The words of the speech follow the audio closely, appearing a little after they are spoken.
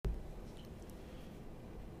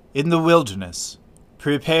In the wilderness,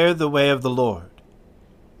 prepare the way of the Lord.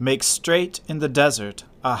 Make straight in the desert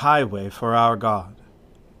a highway for our God.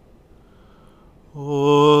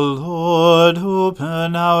 O Lord,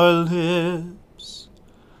 open our lips,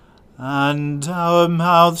 and our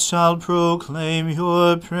mouth shall proclaim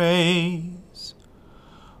your praise.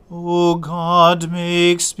 O God,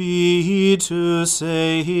 make speed to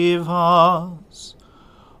save us.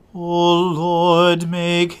 O Lord,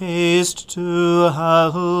 make haste to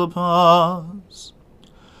help us.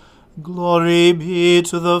 Glory be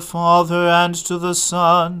to the Father, and to the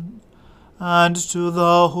Son, and to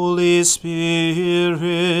the Holy Spirit,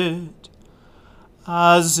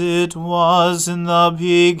 as it was in the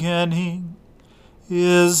beginning,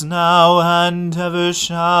 is now, and ever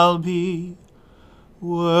shall be,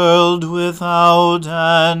 world without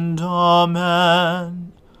end. Amen.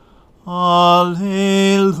 Alleluia.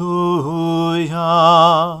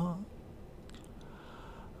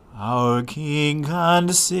 Our King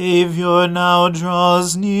and Saviour now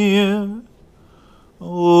draws near.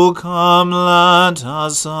 O come, let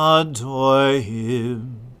us adore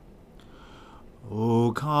him.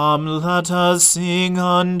 O come, let us sing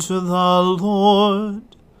unto the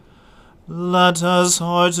Lord. Let us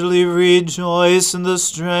heartily rejoice in the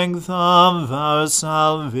strength of our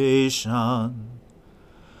salvation.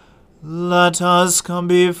 Let us come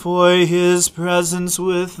before his presence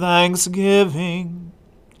with thanksgiving,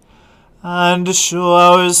 and show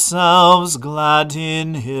ourselves glad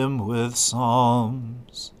in him with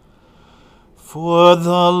psalms. For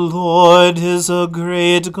the Lord is a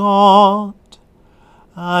great God,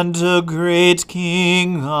 and a great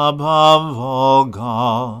King above all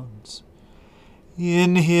gods.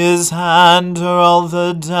 In his hand are all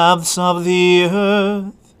the depths of the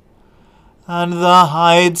earth, and the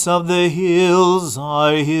heights of the hills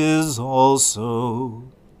are his also.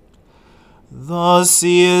 The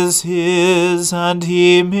sea is his, and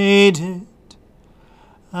he made it,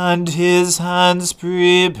 and his hands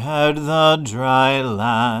prepared the dry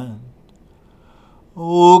land.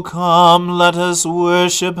 O come, let us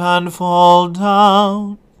worship and fall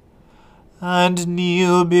down, and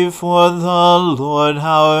kneel before the Lord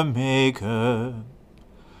our Maker.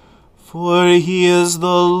 For he is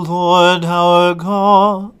the Lord our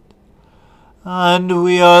God, and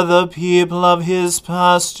we are the people of his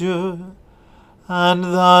pasture, and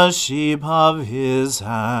the sheep of his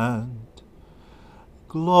hand.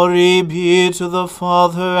 Glory be to the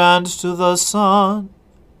Father, and to the Son,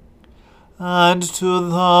 and to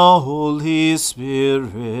the Holy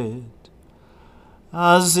Spirit,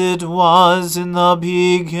 as it was in the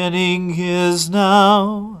beginning, is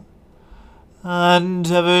now,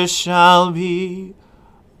 and ever shall be,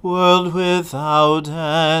 world without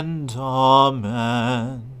end.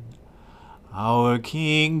 Amen. Our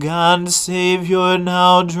King and Saviour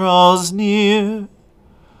now draws near.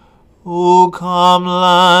 O come,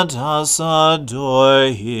 let us adore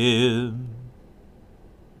him.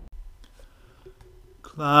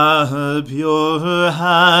 Clap your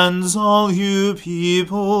hands, all you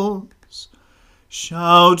peoples.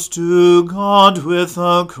 Shout to God with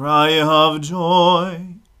a cry of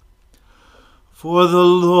joy. For the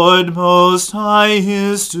Lord Most High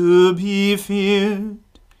is to be feared.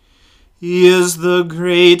 He is the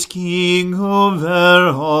great King over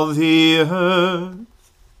all the earth.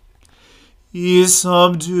 He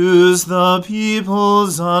subdues the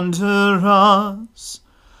peoples under us,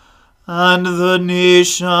 and the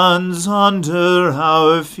nations under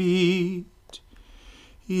our feet.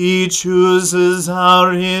 He chooses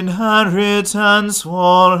our inheritance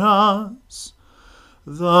for us,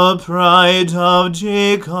 the pride of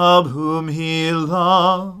Jacob whom he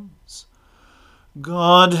loves.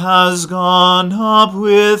 God has gone up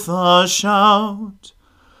with a shout,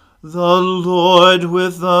 the Lord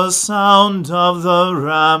with the sound of the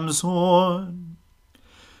ram's horn.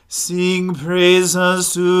 Sing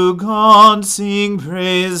praises to God, sing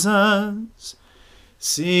praises.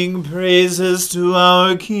 Sing praises to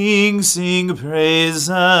our King, sing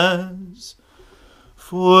praises.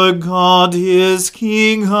 For God is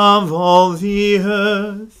King of all the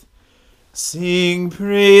earth. Sing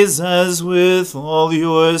praises with all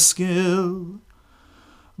your skill.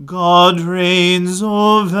 God reigns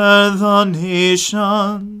over the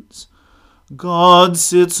nations. God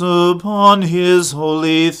sits upon his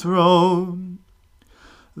holy throne.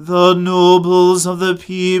 The nobles of the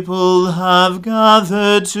people have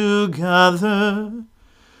gathered together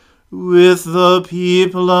with the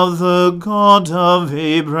people of the God of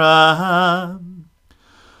Abraham.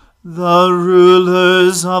 The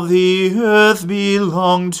rulers of the earth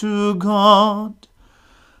belong to God,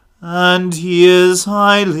 and he is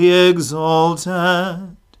highly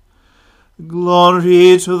exalted.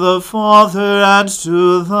 Glory to the Father, and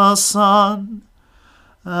to the Son,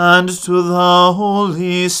 and to the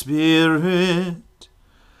Holy Spirit,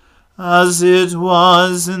 as it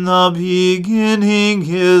was in the beginning,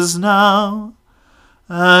 is now,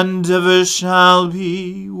 and ever shall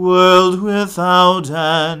be, world without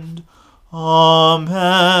end.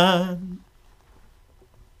 Amen.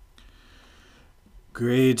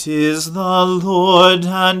 Great is the Lord,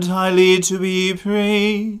 and highly to be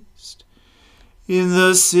praised. In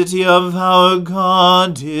the city of our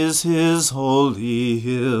God is his holy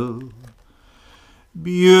hill.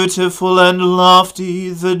 Beautiful and lofty,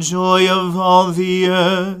 the joy of all the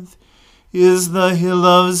earth, is the hill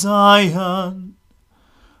of Zion,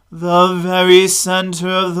 the very center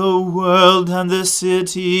of the world and the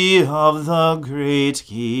city of the great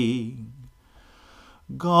King.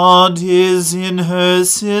 God is in her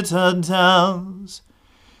citadels.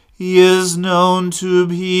 He is known to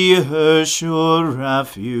be her sure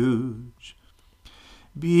refuge.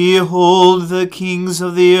 Behold, the kings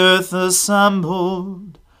of the earth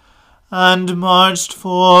assembled, and marched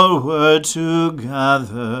forward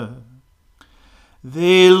together.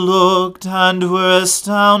 They looked and were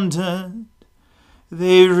astounded.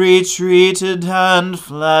 They retreated and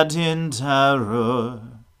fled in terror.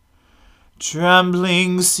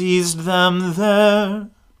 Trembling seized them there.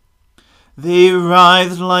 They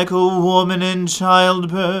writhed like a woman in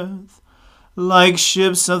childbirth, like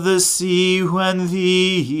ships of the sea when the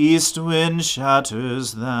east wind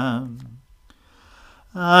shatters them.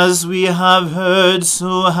 As we have heard,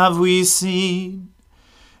 so have we seen.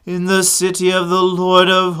 In the city of the Lord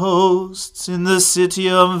of hosts, in the city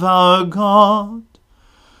of our God,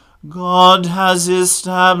 God has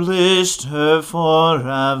established her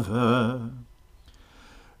forever.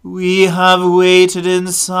 We have waited in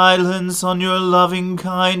silence on your loving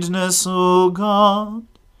kindness, O God,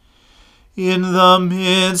 in the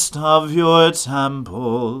midst of your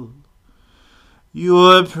temple.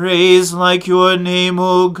 Your praise, like your name,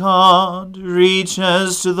 O God,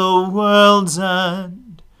 reaches to the world's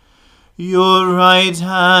end. Your right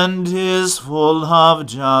hand is full of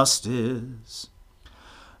justice.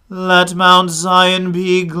 Let Mount Zion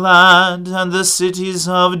be glad, and the cities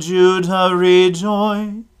of Judah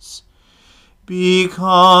rejoice,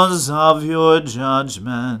 because of your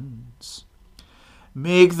judgments.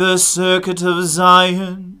 Make the circuit of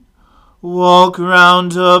Zion, walk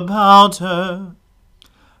round about her,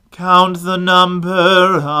 count the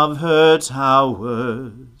number of her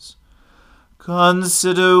towers.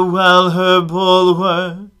 Consider well her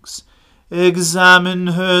bulwarks, examine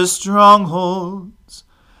her strongholds,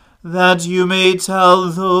 that you may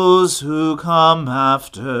tell those who come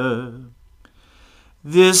after.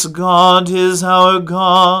 This God is our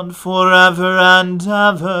God forever and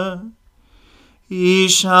ever. He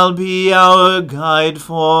shall be our guide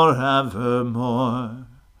forevermore.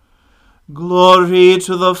 Glory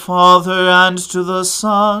to the Father, and to the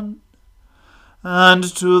Son, and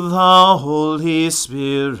to the Holy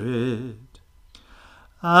Spirit,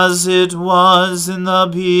 as it was in the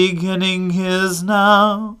beginning, is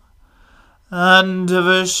now, and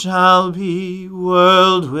ever shall be,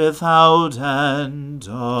 world without end.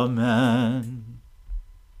 Amen.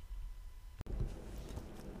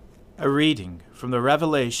 A reading from the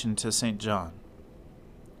Revelation to St. John.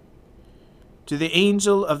 To the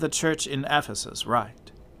angel of the church in Ephesus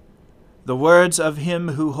write, the words of him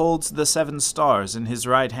who holds the 7 stars in his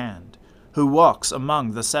right hand, who walks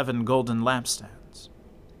among the 7 golden lampstands.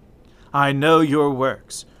 I know your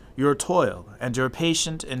works, your toil, and your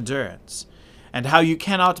patient endurance, and how you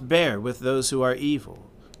cannot bear with those who are evil,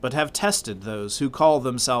 but have tested those who call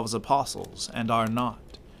themselves apostles and are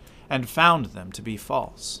not, and found them to be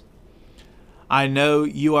false. I know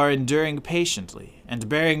you are enduring patiently and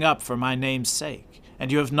bearing up for my name's sake, and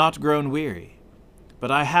you have not grown weary.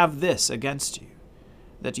 But I have this against you,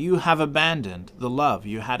 that you have abandoned the love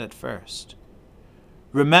you had at first.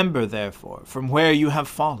 Remember, therefore, from where you have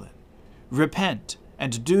fallen. Repent,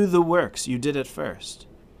 and do the works you did at first.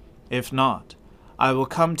 If not, I will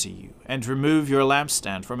come to you and remove your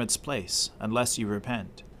lampstand from its place, unless you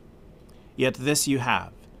repent. Yet this you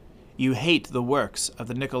have: you hate the works of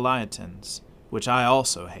the Nicolaitans, which I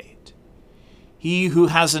also hate. He who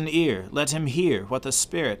has an ear, let him hear what the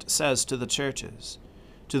Spirit says to the churches.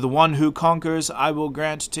 To the one who conquers I will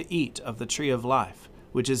grant to eat of the tree of life,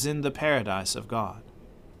 which is in the paradise of God.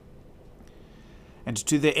 And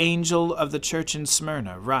to the angel of the church in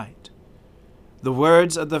Smyrna write, the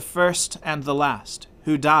words of the first and the last,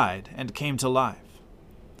 who died and came to life.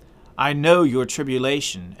 I know your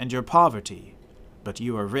tribulation and your poverty, but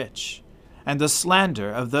you are rich, and the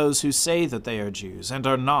slander of those who say that they are Jews, and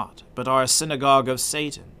are not, but are a synagogue of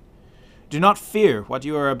Satan. Do not fear what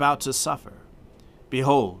you are about to suffer.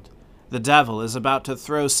 Behold, the devil is about to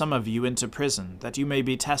throw some of you into prison, that you may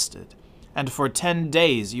be tested, and for 10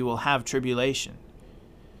 days you will have tribulation.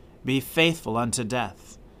 Be faithful unto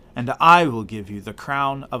death, and I will give you the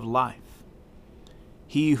crown of life.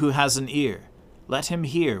 He who has an ear, let him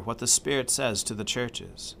hear what the Spirit says to the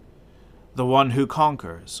churches. The one who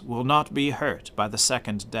conquers will not be hurt by the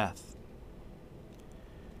second death.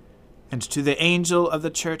 And to the angel of the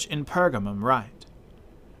church in Pergamum write,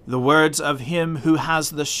 the words of him who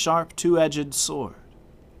has the sharp two-edged sword.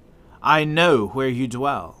 I know where you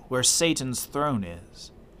dwell, where Satan's throne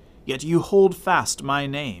is. Yet you hold fast my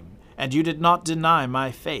name, and you did not deny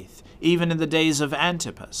my faith, even in the days of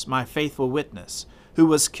Antipas, my faithful witness, who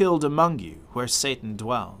was killed among you, where Satan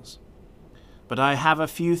dwells. But I have a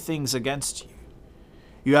few things against you.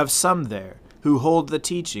 You have some there who hold the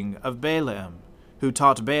teaching of Balaam, who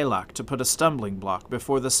taught Balak to put a stumbling block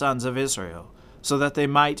before the sons of Israel, so that they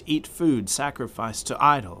might eat food sacrificed to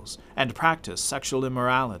idols and practice sexual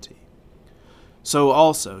immorality. So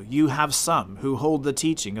also you have some who hold the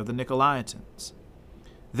teaching of the Nicolaitans.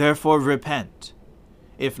 Therefore repent.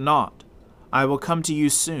 If not, I will come to you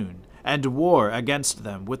soon, and war against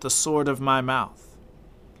them with the sword of my mouth.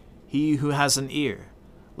 He who has an ear,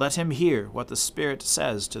 let him hear what the Spirit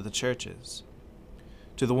says to the churches.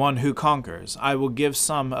 To the one who conquers, I will give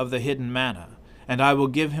some of the hidden manna, and I will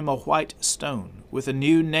give him a white stone, with a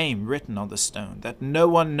new name written on the stone, that no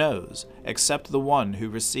one knows except the one who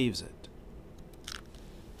receives it.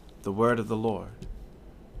 The word of the Lord.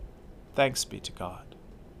 Thanks be to God.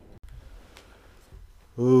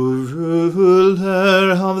 O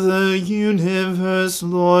ruler of the universe,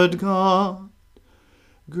 Lord God,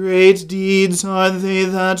 great deeds are they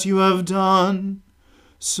that you have done,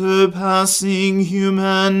 surpassing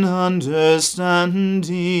human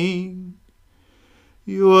understanding.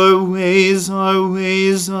 Your ways are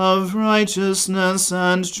ways of righteousness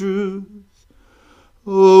and truth,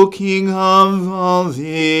 O King of all the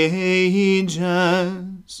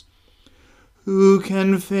ages. Who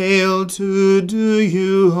can fail to do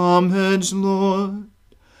you homage, Lord,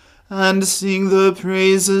 and sing the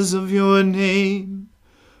praises of your name?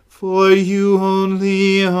 For you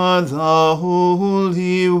only are the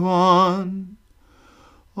Holy One.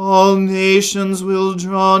 All nations will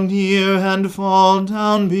draw near and fall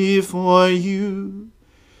down before you,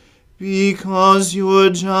 because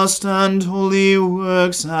your just and holy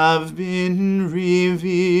works have been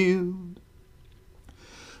revealed.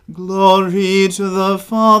 Glory to the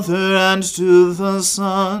Father, and to the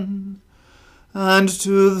Son, and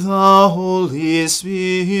to the Holy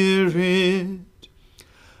Spirit,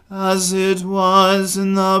 as it was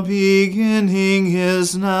in the beginning,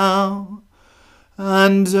 is now,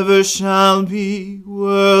 and ever shall be,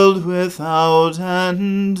 world without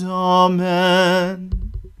end.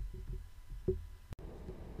 Amen.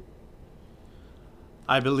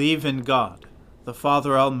 I believe in God, the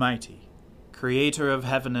Father Almighty, Creator of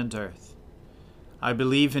heaven and earth. I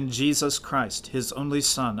believe in Jesus Christ, his only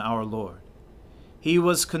Son, our Lord. He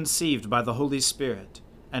was conceived by the Holy Spirit,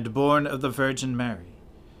 and born of the Virgin Mary.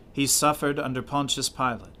 He suffered under Pontius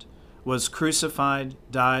Pilate, was crucified,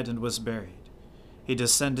 died, and was buried. He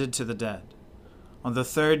descended to the dead. On the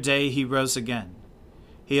third day he rose again.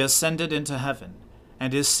 He ascended into heaven,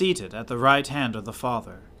 and is seated at the right hand of the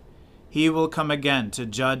Father. He will come again to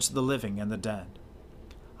judge the living and the dead.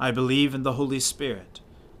 I believe in the Holy Spirit,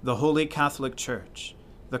 the Holy Catholic Church,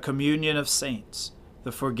 the communion of saints,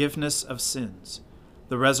 the forgiveness of sins,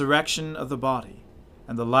 the resurrection of the body,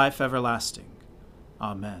 and the life everlasting.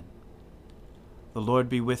 Amen. The Lord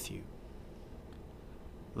be with you.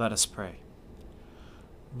 Let us pray.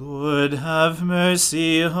 Lord, have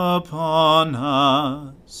mercy upon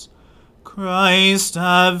us. Christ,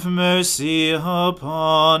 have mercy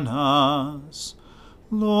upon us.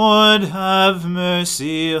 Lord, have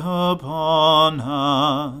mercy upon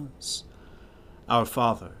us. Our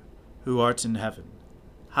Father, who art in heaven,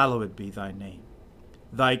 hallowed be thy name.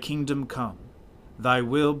 Thy kingdom come, thy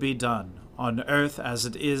will be done, on earth as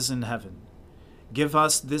it is in heaven. Give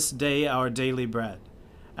us this day our daily bread,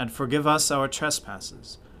 and forgive us our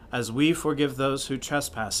trespasses, as we forgive those who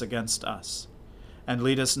trespass against us. And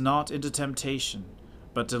lead us not into temptation,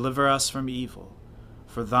 but deliver us from evil.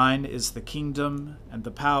 For thine is the kingdom, and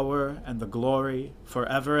the power, and the glory,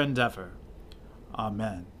 forever and ever.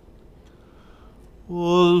 Amen.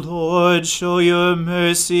 O Lord, show your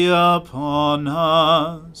mercy upon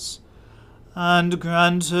us, and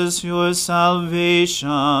grant us your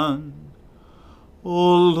salvation.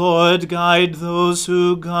 O Lord, guide those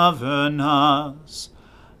who govern us,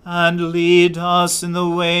 and lead us in the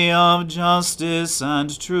way of justice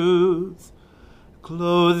and truth.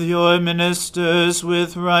 Clothe your ministers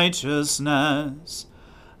with righteousness,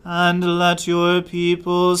 and let your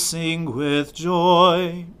people sing with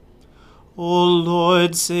joy. O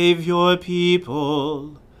Lord, save your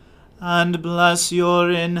people, and bless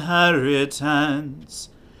your inheritance.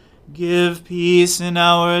 Give peace in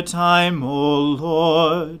our time, O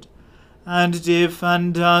Lord, and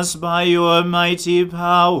defend us by your mighty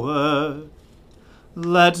power.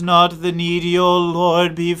 Let not the needy, O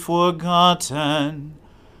Lord, be forgotten,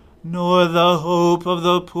 nor the hope of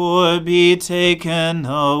the poor be taken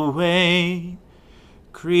away.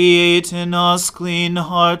 Create in us clean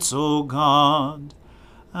hearts, O God,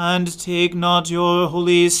 and take not your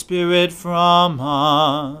Holy Spirit from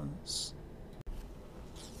us.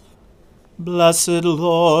 Blessed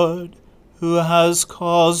Lord, who has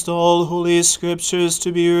caused all holy scriptures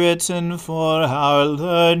to be written for our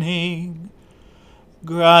learning,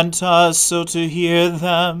 grant us so to hear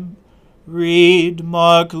them, read,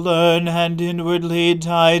 mark, learn, and inwardly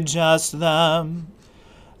digest them,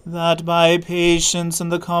 that by patience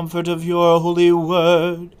and the comfort of your holy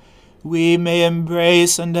word we may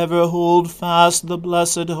embrace and ever hold fast the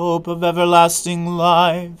blessed hope of everlasting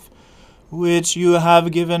life, which you have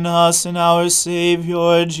given us in our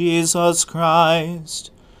Saviour Jesus Christ,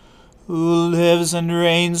 who lives and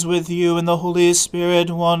reigns with you in the Holy Spirit,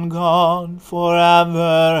 one God,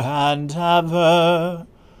 forever and ever.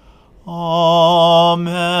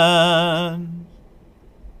 Amen.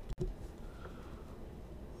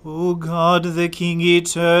 O God, the King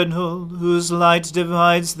eternal, whose light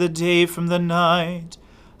divides the day from the night,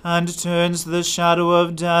 and turns the shadow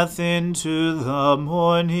of death into the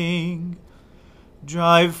morning,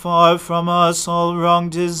 drive far from us all wrong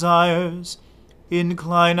desires,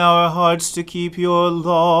 incline our hearts to keep your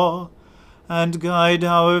law, and guide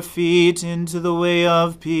our feet into the way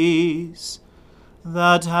of peace,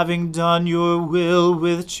 that having done your will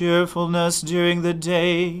with cheerfulness during the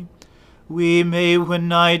day, we may, when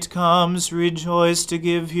night comes, rejoice to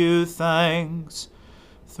give you thanks.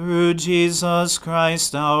 Through Jesus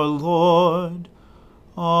Christ our Lord.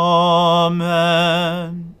 Amen.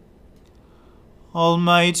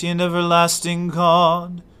 Almighty and everlasting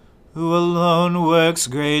God, who alone works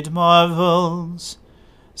great marvels,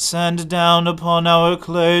 send down upon our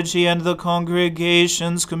clergy and the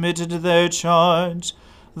congregations committed to their charge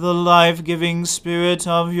the life-giving Spirit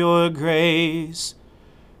of your grace.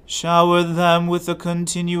 Shower them with the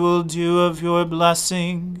continual dew of your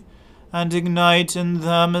blessing, and ignite in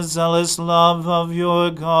them a zealous love of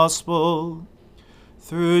your gospel.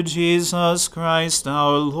 Through Jesus Christ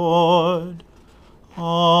our Lord.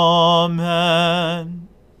 Amen.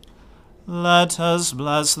 Let us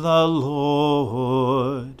bless the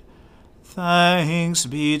Lord. Thanks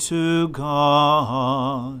be to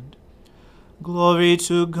God. Glory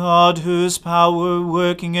to God, whose power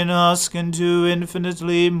working in us can do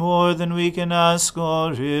infinitely more than we can ask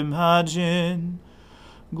or imagine.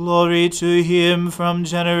 Glory to him from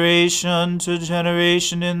generation to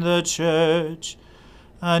generation in the church,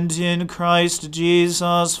 and in Christ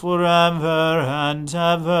Jesus forever and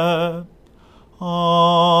ever.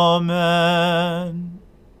 Amen.